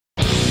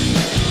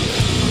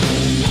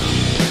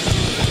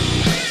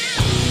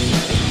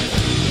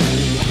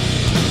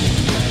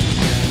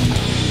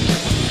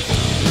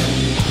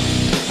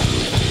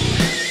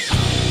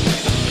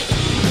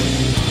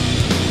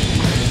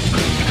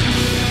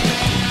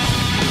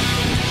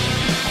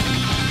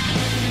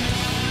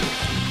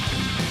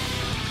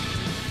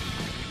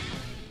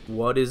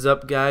What is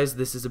up, guys?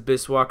 This is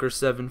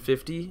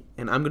AbyssWalker750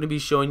 and I'm going to be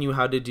showing you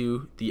how to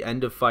do the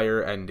End of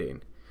Fire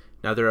ending.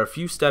 Now there are a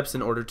few steps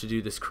in order to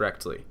do this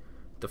correctly.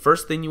 The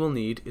first thing you will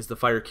need is the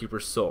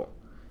Firekeeper's Soul.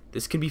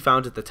 This can be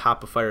found at the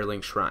top of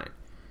Firelink Shrine.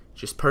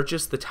 Just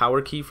purchase the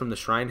tower key from the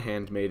Shrine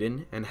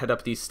Handmaiden and head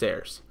up these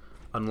stairs.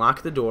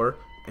 Unlock the door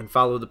and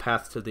follow the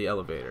path to the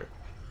elevator.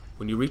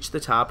 When you reach the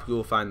top, you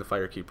will find the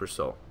Firekeeper's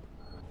Soul.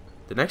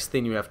 The next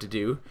thing you have to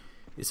do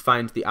is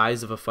find the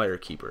Eyes of a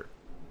Firekeeper.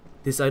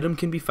 This item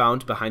can be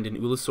found behind an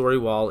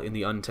Ulusori wall in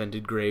the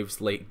Untended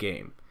Graves late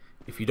game.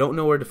 If you don't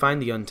know where to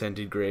find the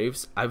Untended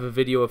Graves, I have a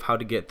video of how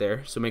to get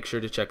there, so make sure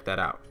to check that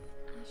out.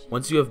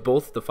 Once you have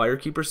both the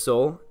Firekeeper's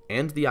Soul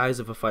and the Eyes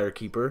of a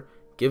Firekeeper,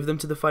 give them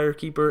to the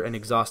Firekeeper and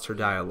exhaust her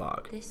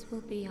dialogue. This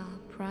will be our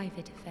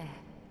private affair.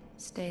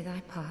 Stay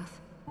thy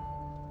path.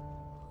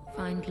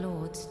 Find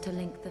lords to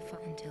link the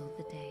until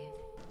the day.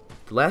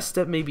 The last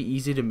step may be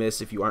easy to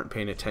miss if you aren't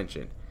paying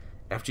attention.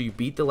 After you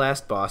beat the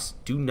last boss,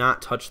 do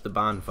not touch the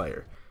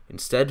bonfire.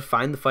 Instead,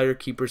 find the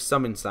Firekeeper's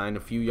summon sign a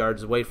few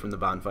yards away from the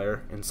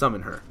bonfire and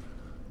summon her.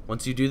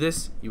 Once you do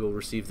this, you will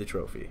receive the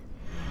trophy.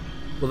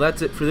 Well,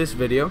 that's it for this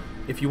video.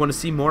 If you want to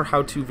see more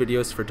how-to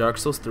videos for Dark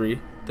Souls 3,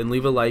 then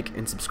leave a like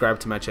and subscribe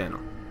to my channel.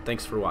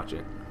 Thanks for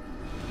watching.